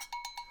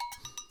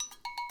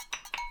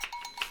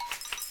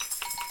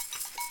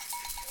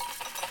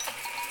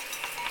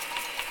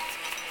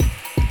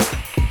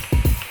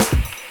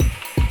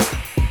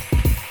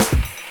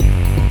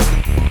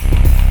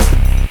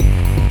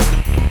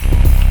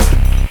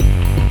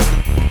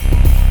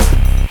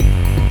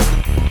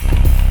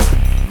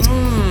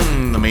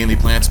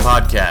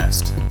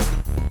Podcast.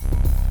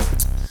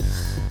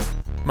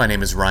 My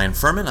name is Ryan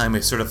Furman. I'm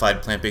a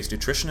certified plant-based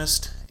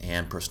nutritionist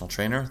and personal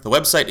trainer. The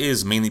website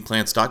is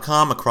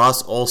mainlyplants.com,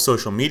 across all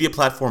social media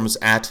platforms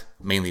at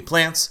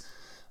mainlyplants.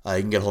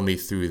 You can get a hold of me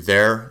through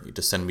there. You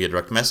just send me a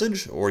direct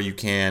message, or you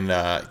can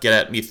get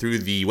at me through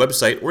the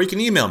website, or you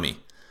can email me,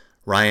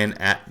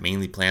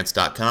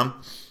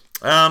 ryan@mainlyplants.com.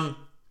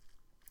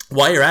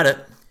 While you're at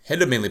it,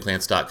 head to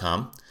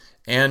mainlyplants.com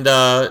and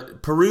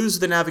peruse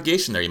the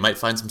navigation there. You might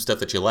find some stuff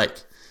that you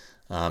like,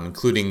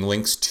 including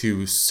links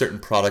to certain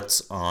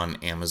products on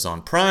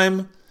Amazon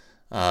Prime,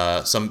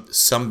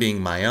 some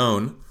being my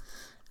own.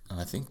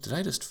 I think, did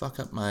I just fuck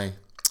up my...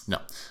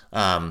 No.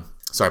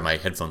 Sorry, my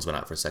headphones went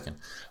out for a second.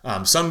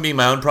 Some being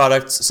my own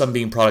products, some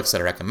being products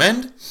that I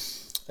recommend.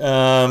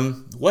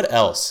 What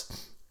else?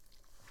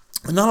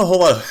 Not a whole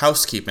lot of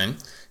housekeeping.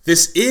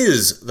 This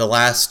is the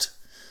last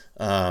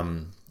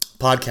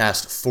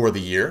podcast for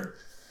the year.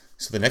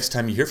 So the next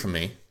time you hear from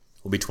me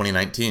will be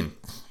 2019.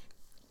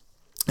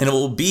 And it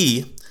will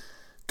be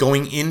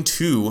going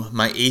into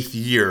my 8th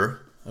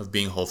year of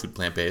being whole food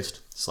plant-based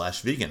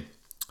 / vegan.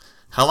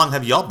 How long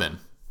have y'all been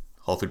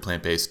whole food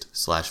plant-based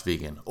 /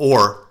 vegan?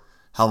 Or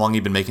how long have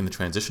you been making the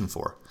transition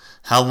for?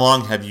 How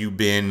long have you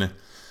been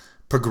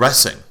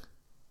progressing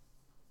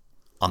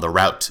on the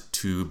route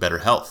to better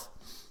health?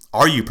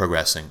 Are you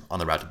progressing on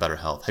the route to better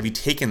health? Have you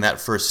taken that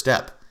first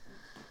step?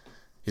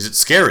 Is it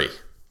scary?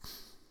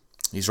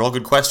 These are all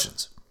good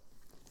questions.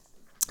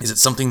 Is it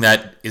something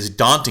that is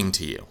daunting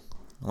to you?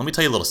 Let me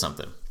tell you a little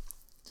something.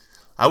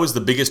 I was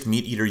the biggest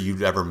meat eater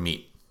you'd ever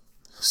meet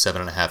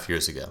 7.5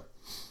 years ago.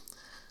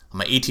 On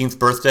my 18th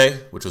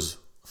birthday, which was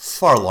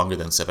far longer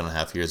than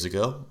 7.5 years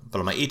ago, but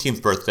on my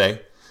 18th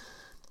birthday,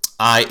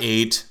 I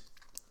ate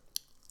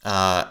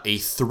a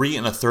 3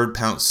 1/3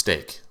 pound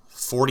steak,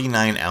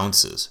 49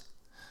 ounces,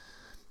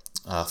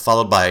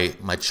 followed by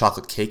my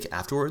chocolate cake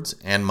afterwards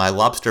and my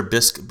lobster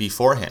bisque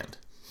beforehand.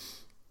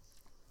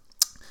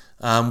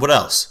 What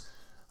else?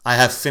 I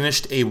have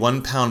finished a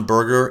 1 pound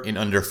burger in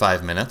under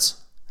 5 minutes.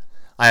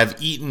 I have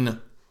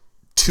eaten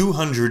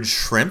 200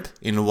 shrimp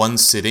in one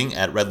sitting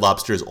at Red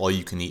Lobster's All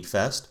You Can Eat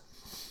Fest.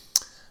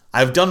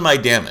 I've done my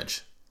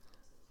damage.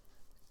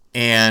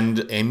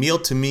 And a meal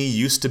to me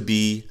used to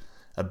be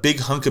a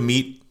big hunk of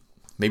meat,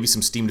 maybe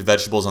some steamed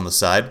vegetables on the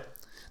side.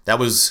 That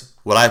was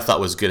what I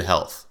thought was good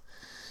health.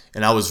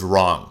 And I was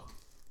wrong.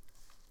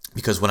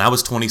 Because when I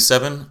was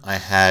 27, I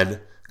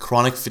had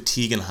chronic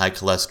fatigue and high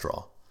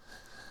cholesterol.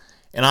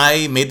 And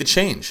I made the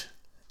change.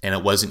 And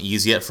it wasn't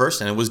easy at first,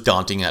 and it was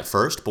daunting at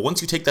first. But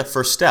once you take that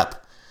first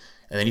step,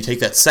 and then you take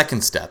that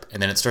second step, and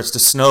then it starts to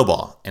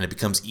snowball, and it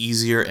becomes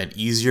easier and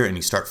easier, and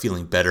you start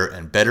feeling better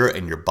and better,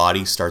 and your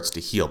body starts to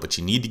heal. But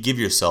you need to give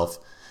yourself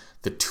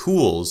the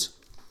tools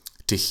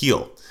to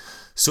heal.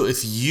 So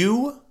if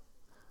you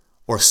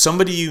or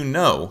somebody you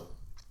know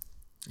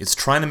is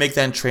trying to make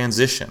that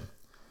transition,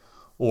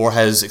 or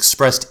has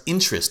expressed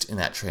interest in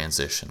that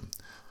transition,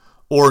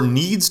 or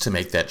needs to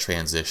make that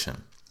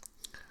transition,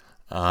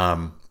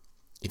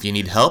 if you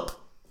need help,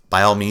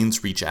 by all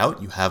means, reach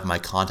out. You have my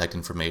contact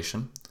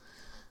information.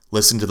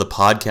 Listen to the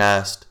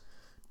podcast.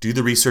 Do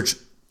the research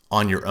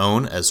on your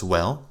own as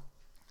well,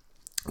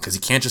 because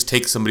you can't just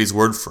take somebody's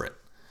word for it.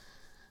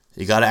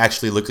 You got to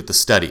actually look at the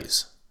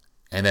studies,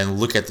 and then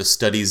look at the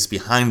studies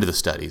behind the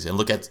studies, and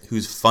look at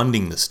who's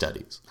funding the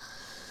studies.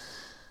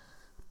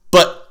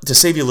 But to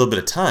save you a little bit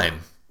of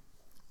time,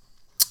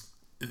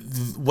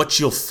 what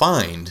you'll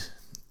find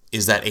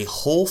is that a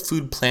whole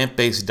food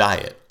plant-based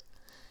diet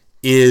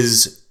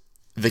is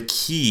the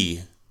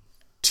key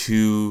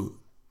to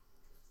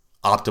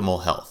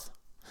optimal health.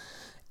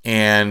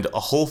 And a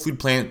whole food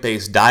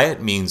plant-based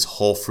diet means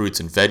whole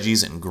fruits and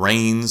veggies and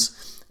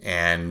grains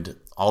and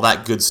all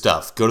that good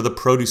stuff. Go to the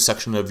produce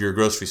section of your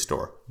grocery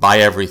store, buy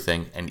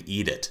everything, and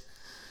eat it.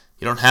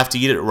 You don't have to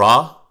eat it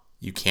raw.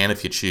 You can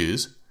if you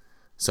choose.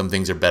 Some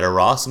things are better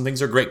raw, some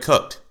things are great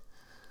cooked.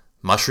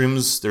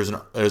 Mushrooms, there's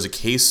a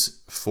case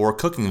for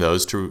cooking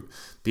those to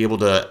be able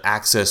to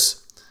access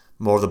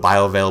more of the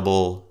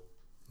bioavailable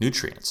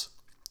nutrients.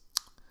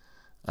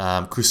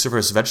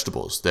 Cruciferous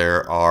vegetables,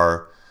 there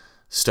are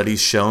studies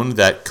shown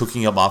that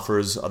cooking them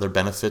offers other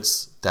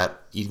benefits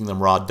that eating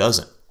them raw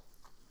doesn't.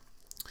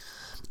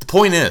 But the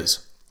point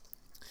is,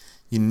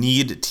 you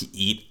need to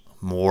eat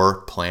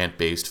more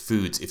plant-based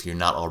foods if you're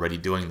not already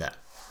doing that.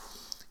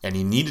 And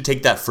you need to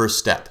take that first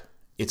step.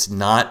 It's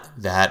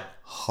not that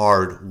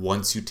hard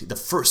once you the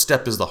first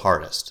step is the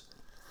hardest.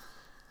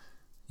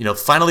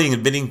 Finally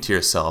admitting to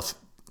yourself,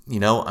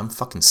 I'm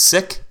fucking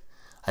sick.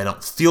 I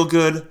don't feel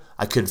good.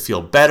 I could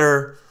feel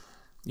better.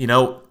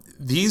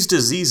 These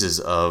diseases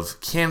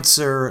of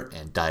cancer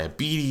and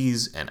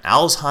diabetes and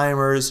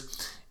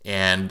Alzheimer's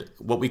and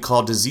what we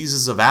call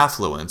diseases of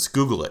affluence,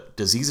 Google it,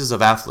 diseases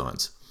of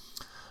affluence,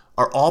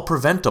 are all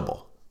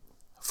preventable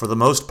for the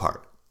most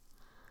part.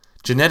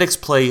 Genetics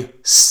play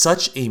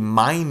such a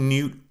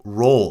minute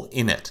role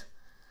in it.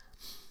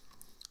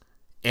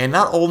 And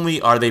not only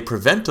are they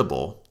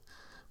preventable,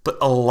 but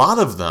a lot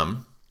of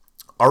them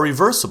are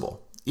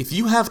reversible. If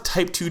you have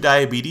type 2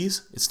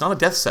 diabetes, it's not a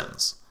death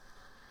sentence.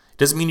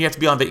 Doesn't mean you have to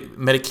be on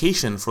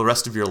medication for the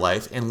rest of your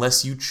life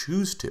unless you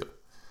choose to.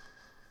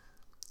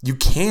 You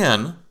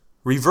can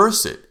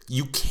reverse it.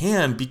 You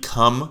can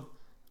become,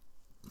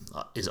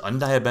 is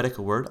undiabetic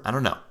a word? I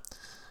don't know.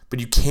 But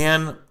you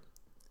can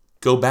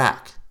go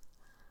back.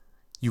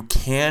 You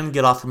can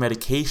get off your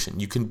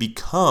medication. You can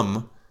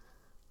become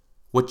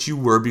what you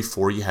were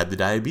before you had the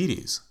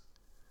diabetes.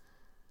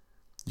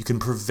 You can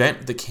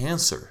prevent the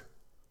cancer.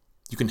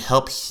 You can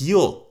help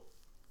heal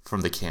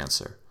from the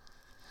cancer.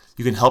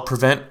 You can help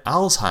prevent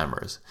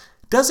Alzheimer's.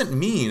 It doesn't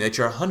mean that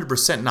you're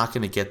 100% not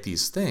going to get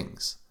these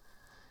things.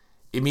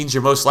 It means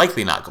you're most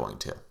likely not going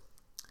to.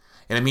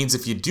 And it means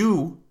if you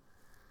do,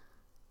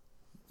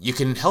 you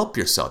can help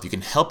yourself. You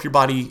can help your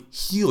body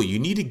heal. You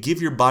need to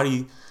give your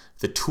body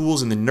the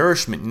tools and the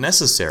nourishment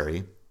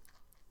necessary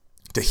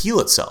to heal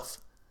itself.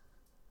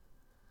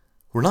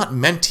 We're not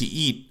meant to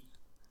eat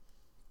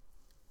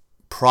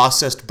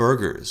processed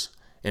burgers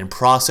and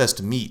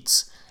processed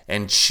meats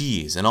and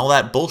cheese and all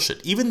that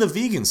bullshit. Even the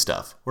vegan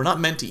stuff, we're not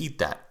meant to eat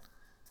that.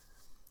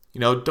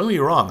 Don't get me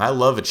wrong, I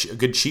love a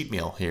good cheat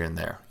meal here and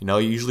there.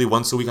 Usually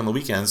once a week on the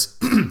weekends,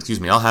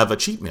 I'll have a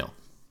cheat meal.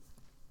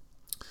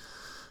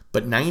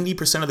 But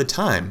 90% of the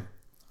time,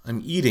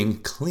 I'm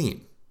eating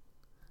clean.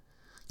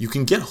 You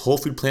can get whole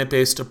food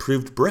plant-based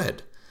approved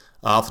bread.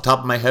 Off the top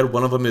of my head,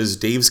 one of them is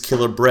Dave's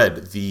Killer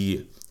Bread,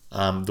 the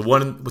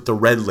one with the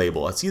red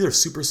label. It's either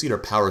Super Seed or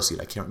Power Seed,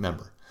 I can't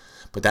remember.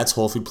 But that's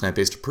whole food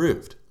plant-based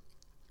approved.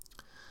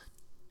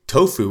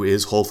 Tofu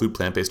is whole food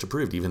plant-based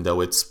approved, even though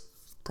it's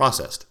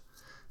processed.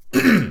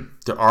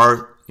 There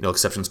are,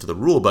 exceptions to the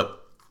rule, but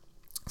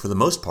for the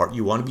most part,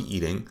 you want to be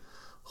eating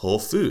whole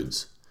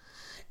foods.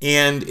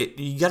 And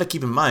you got to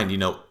keep in mind,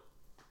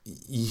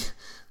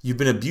 you've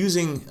been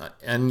abusing,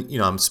 and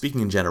I'm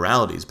speaking in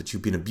generalities, but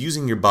you've been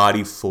abusing your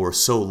body for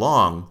so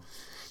long,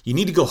 you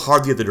need to go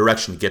hard the other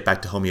direction to get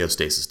back to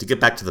homeostasis, to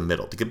get back to the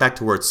middle, to get back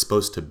to where it's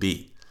supposed to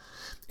be.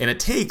 And it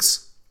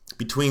takes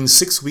between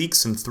 6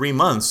 weeks and 3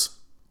 months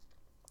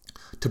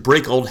to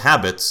break old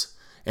habits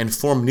and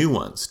form new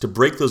ones, to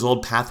break those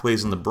old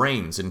pathways in the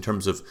brains in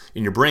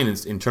your brain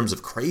in terms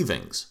of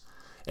cravings,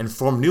 and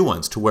form new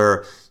ones to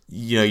where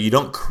you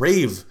don't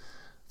crave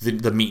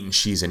the meat and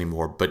cheese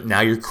anymore, but now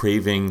you're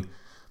craving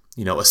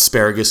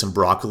asparagus and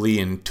broccoli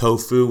and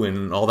tofu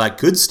and all that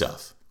good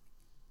stuff.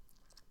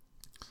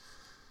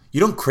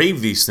 You don't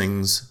crave these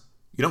things.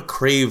 You don't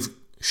crave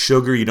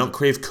sugar. You don't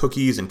crave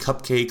cookies and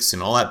cupcakes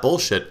and all that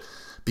bullshit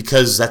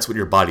because that's what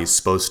your body's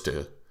supposed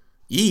to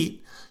eat.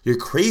 You're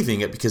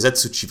craving it because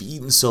that's what you've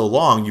eaten so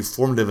long, you've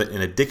formed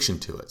an addiction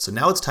to it. So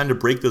now it's time to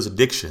break those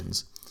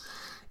addictions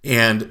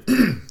and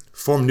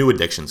form new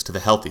addictions to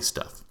the healthy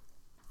stuff.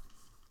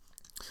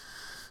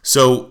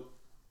 So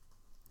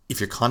if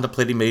you're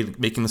contemplating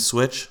making the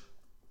switch,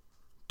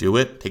 do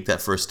it. Take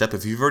that first step.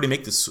 If you've already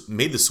made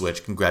the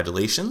switch,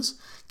 congratulations.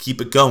 Keep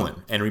it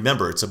going. And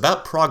remember, it's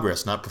about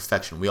progress, not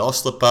perfection. We all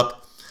slip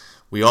up.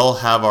 We all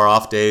have our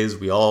off days.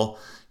 We all,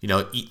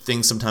 eat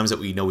things sometimes that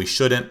we know we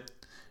shouldn't.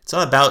 It's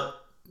not about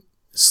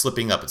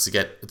slipping up.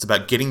 It's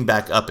about getting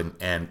back up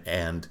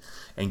and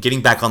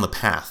getting back on the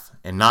path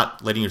and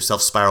not letting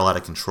yourself spiral out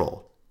of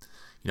control.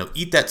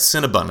 Eat that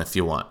Cinnabon if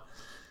you want,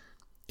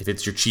 if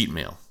it's your cheat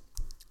meal,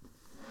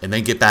 and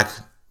then get back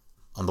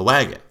on the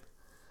wagon.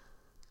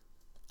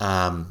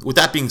 With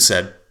that being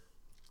said,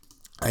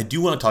 I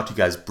do want to talk to you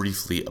guys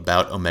briefly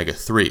about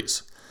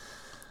omega-3s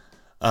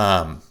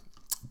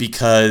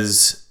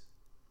because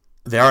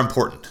they are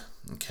important,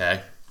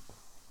 okay?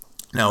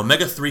 Now,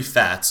 omega-3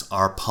 fats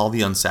are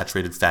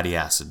polyunsaturated fatty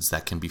acids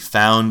that can be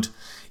found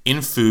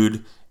in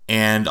food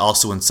and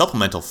also in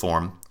supplemental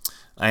form,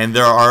 and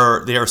they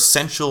are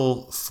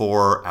essential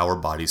for our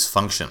body's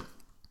function.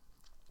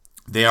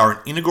 They are an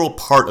integral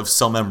part of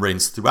cell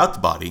membranes throughout the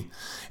body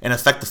and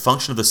affect the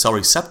function of the cell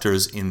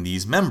receptors in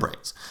these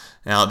membranes.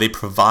 Now, they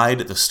provide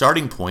the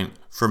starting point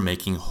for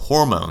making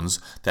hormones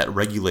that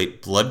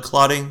regulate blood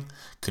clotting,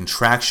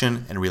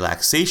 contraction, and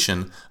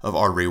relaxation of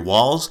artery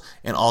walls,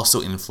 and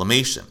also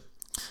inflammation.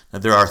 Now,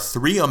 there are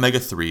 3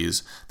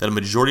 omega-3s that a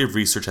majority of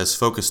research has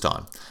focused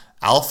on.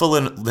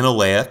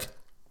 Alpha-linoleic,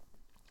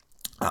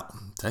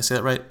 did I say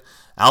that right?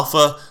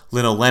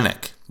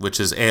 Alpha-linolenic, which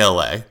is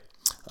ALA.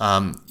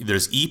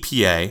 There's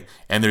EPA,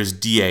 and there's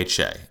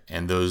DHA,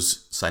 and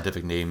those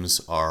scientific names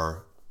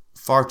are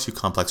far too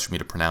complex for me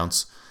to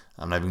pronounce.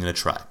 I'm not even going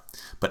to try.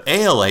 But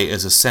ALA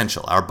is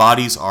essential. Our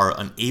bodies are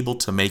unable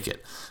to make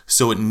it,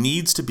 so it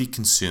needs to be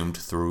consumed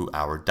through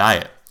our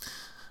diet.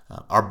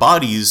 Our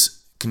bodies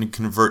can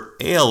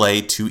convert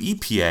ALA to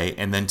EPA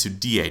and then to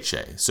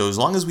DHA. So as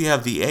long as we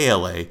have the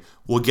ALA,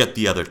 we'll get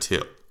the other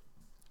two.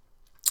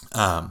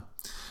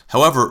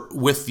 However,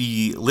 with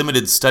the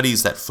limited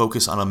studies that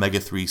focus on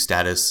omega-3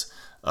 status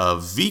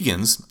of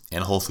vegans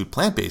and whole food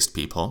plant-based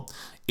people,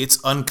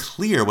 it's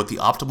unclear what the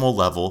optimal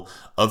level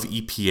of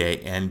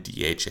EPA and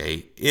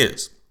DHA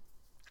is.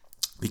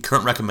 The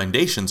current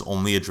recommendations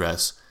only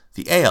address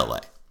the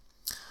ALA.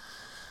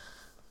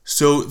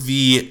 So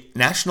the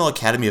National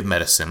Academy of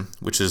Medicine,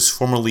 which is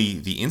formerly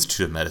the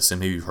Institute of Medicine,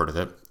 maybe you've heard of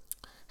it,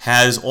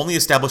 has only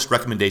established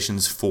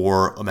recommendations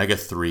for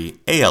omega-3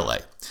 ALA.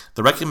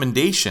 The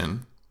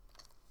recommendations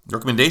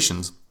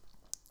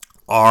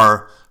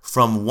are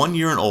from 1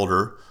 year and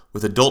older,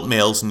 with adult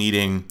males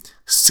needing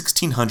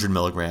 1,600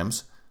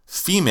 milligrams,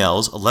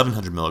 females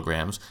 1,100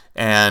 milligrams,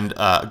 and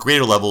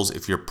greater levels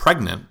if you're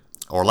pregnant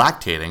or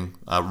lactating,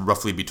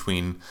 roughly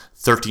between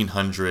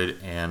 1,300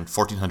 and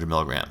 1,400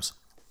 milligrams.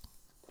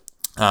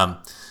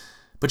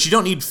 But you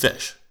don't need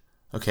fish.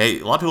 Okay,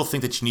 a lot of people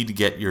think that you need to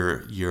get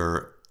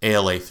your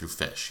ALA through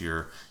fish,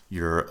 your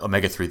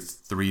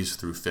omega-3s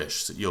through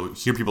fish. So you'll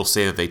hear people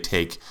say that they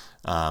take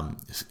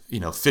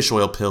fish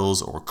oil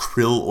pills or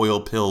krill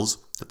oil pills.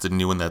 That's a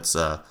new one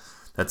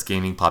that's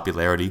gaining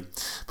popularity.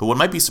 But what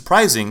might be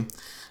surprising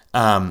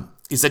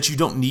is that you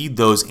don't need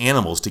those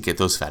animals to get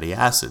those fatty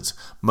acids.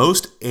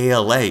 Most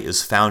ALA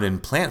is found in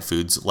plant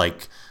foods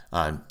like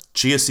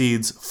chia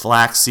seeds,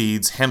 flax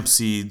seeds, hemp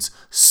seeds,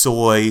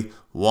 soy,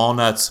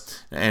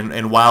 walnuts,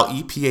 and while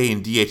EPA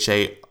and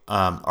DHA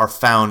are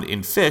found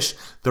in fish,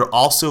 they're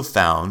also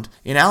found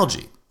in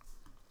algae.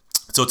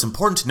 So it's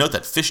important to note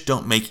that fish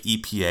don't make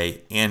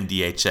EPA and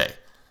DHA.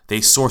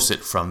 They source it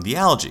from the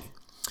algae.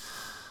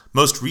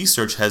 Most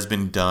research has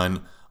been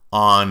done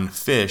on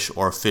fish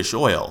or fish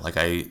oil, like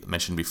I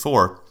mentioned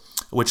before,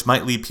 which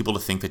might lead people to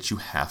think that you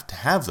have to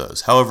have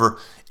those. However,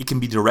 it can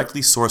be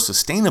directly sourced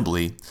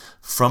sustainably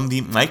from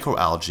the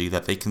microalgae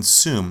that they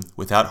consume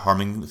without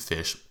harming the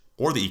fish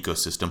or the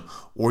ecosystem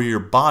or your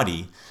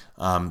body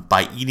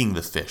by eating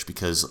the fish.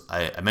 Because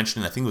I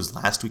mentioned, I think it was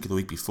last week or the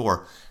week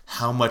before,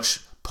 how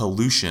much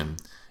pollution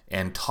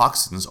and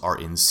toxins are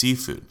in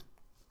seafood.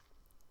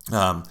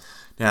 Now,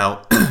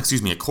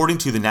 according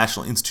to the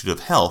National Institute of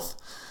Health,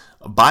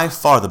 by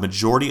far the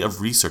majority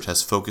of research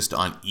has focused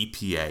on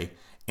EPA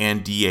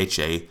and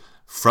DHA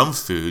from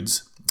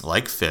foods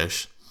like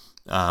fish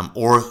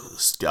or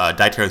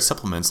dietary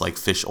supplements like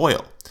fish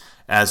oil,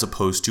 as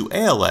opposed to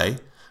ALA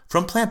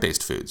from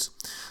plant-based foods.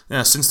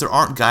 Now, since there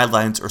aren't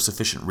guidelines or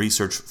sufficient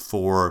research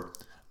for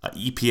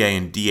EPA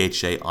and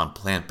DHA on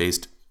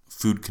plant-based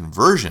food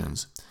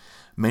conversions,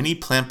 many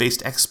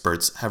plant-based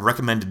experts have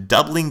recommended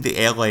doubling the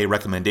ALA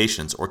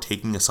recommendations or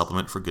taking a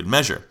supplement for good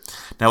measure.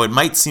 Now, it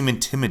might seem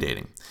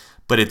intimidating,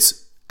 but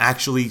it's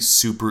actually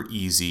super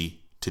easy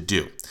to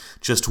do.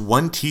 Just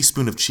 1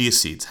 teaspoon of chia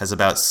seeds has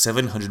about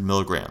 700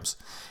 milligrams,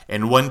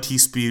 and 1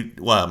 teaspoon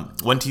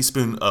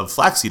of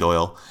flaxseed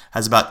oil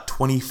has about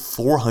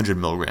 2,400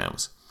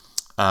 milligrams.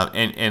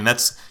 And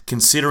that's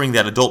considering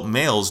that adult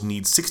males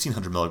need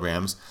 1,600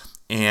 milligrams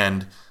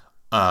and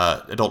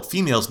adult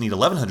females need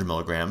 1,100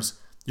 milligrams.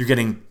 You're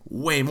getting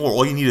way more.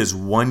 All you need is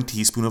 1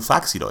 teaspoon of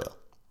flaxseed oil.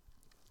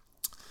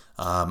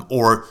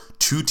 Or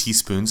 2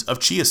 teaspoons of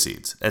chia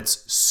seeds.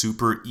 That's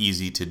super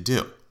easy to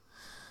do.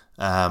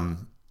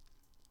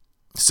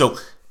 So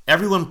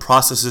everyone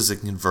processes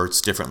and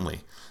converts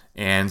differently,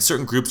 and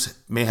certain groups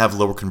may have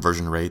lower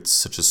conversion rates,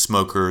 such as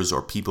smokers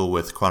or people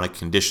with chronic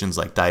conditions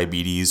like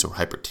diabetes or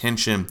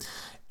hypertension,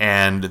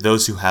 and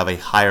those who have a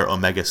higher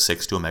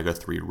omega-6 to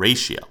omega-3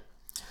 ratio.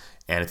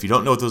 And if you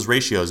don't know what those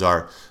ratios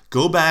are,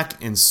 go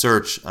back and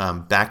search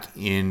back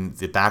in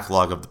the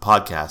backlog of the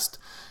podcast.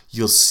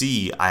 You'll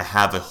see I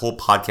have a whole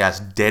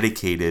podcast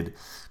dedicated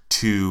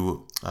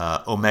to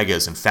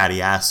omegas and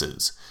fatty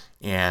acids,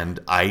 and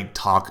I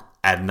talk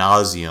ad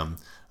nauseum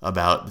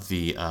about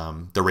the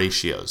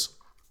ratios.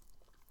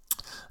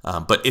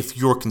 But if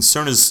your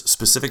concern is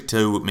specific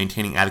to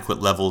maintaining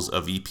adequate levels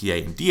of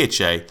EPA and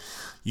DHA,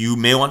 you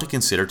may want to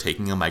consider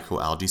taking a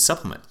microalgae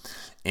supplement.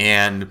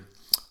 And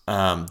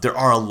there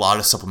are a lot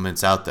of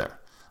supplements out there.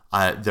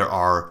 There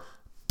are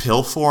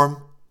pill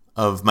form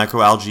of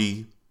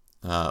microalgae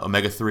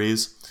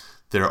omega-3s.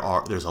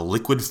 There's a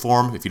liquid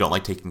form if you don't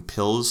like taking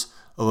pills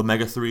of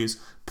omega-3s.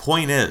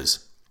 Point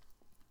is,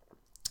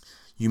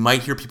 you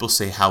might hear people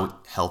say how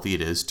healthy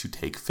it is to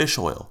take fish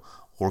oil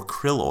or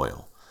krill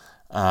oil.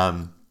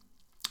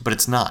 But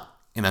it's not,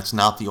 and that's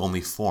not the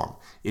only form.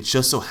 It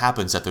just so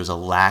happens that there's a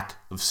lack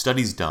of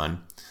studies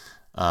done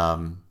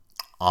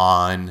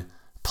on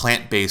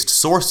plant-based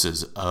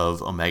sources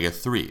of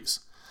omega-3s.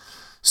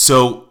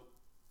 So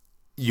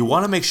you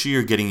want to make sure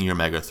you're getting your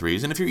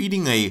omega-3s, and if you're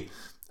eating a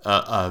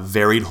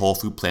varied whole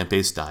food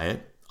plant-based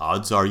diet,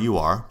 odds are you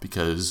are,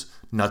 because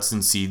nuts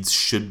and seeds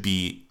should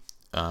be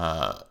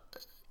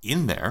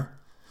in there.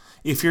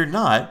 If you're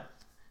not,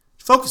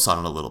 focus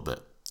on it a little bit.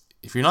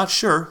 If you're not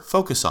sure,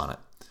 focus on it.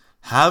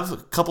 Have a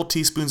couple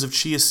teaspoons of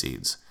chia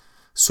seeds.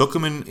 Soak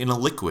them in a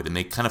liquid, and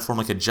they kind of form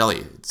like a jelly.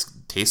 It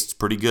tastes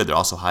pretty good. They're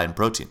also high in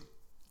protein.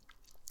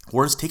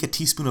 Or just take a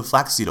teaspoon of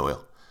flaxseed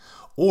oil.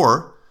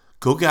 Or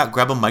go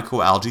grab a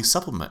microalgae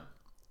supplement.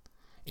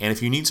 And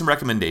if you need some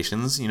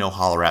recommendations,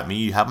 holler at me.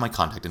 You have my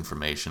contact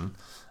information.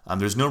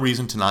 There's no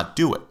reason to not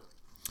do it.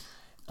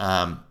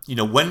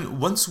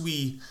 Once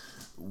we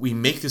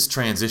make this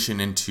transition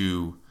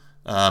into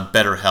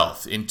better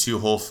health, into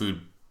whole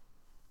food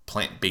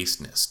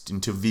plant-basedness,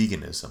 into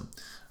veganism.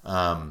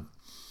 How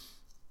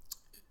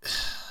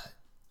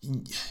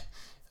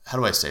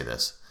do I say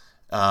this?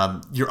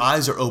 Your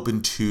eyes are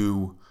open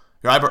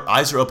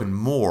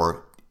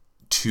more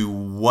to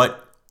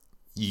what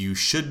you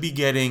should be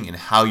getting and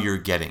how you're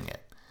getting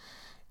it.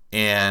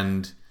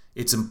 And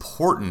it's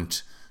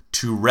important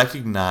to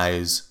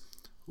recognize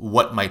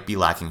what might be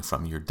lacking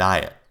from your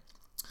diet.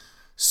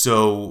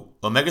 So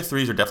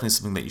omega-3s are definitely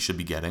something that you should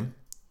be getting.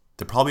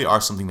 There probably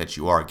are something that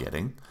you are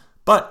getting.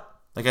 But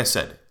like I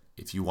said,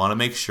 if you want to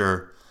make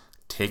sure,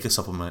 take a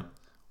supplement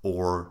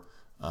or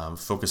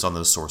focus on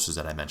those sources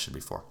that I mentioned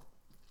before.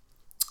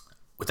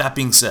 With that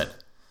being said,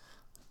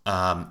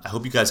 I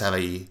hope you guys have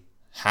a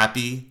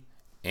happy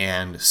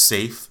and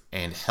safe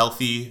and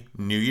healthy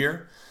new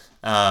year.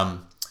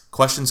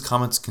 Questions,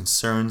 comments,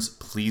 concerns,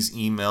 please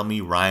email me,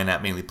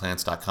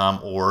 ryan@mainlyplants.com,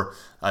 or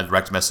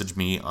direct message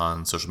me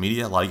on social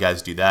media. A lot of you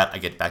guys do that. I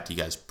get back to you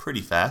guys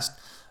pretty fast.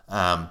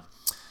 And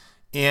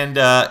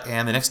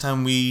the next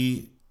time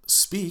we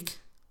speak,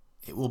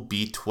 it will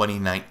be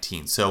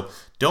 2019. So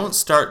don't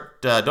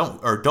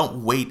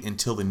wait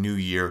until the new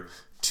year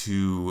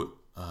to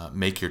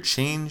make your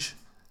change.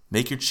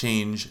 Make your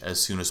change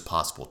as soon as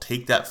possible.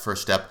 Take that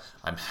first step.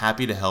 I'm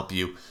happy to help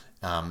you.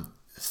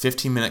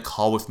 15-minute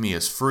call with me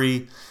is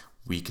free.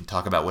 We can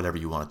talk about whatever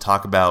you want to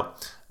talk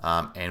about,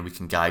 and we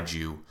can guide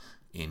you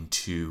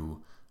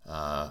into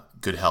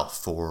good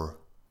health for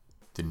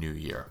the new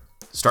year.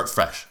 Start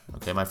fresh,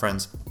 okay, my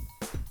friends?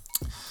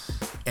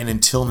 And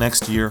until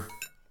next year,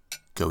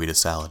 go eat a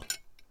salad.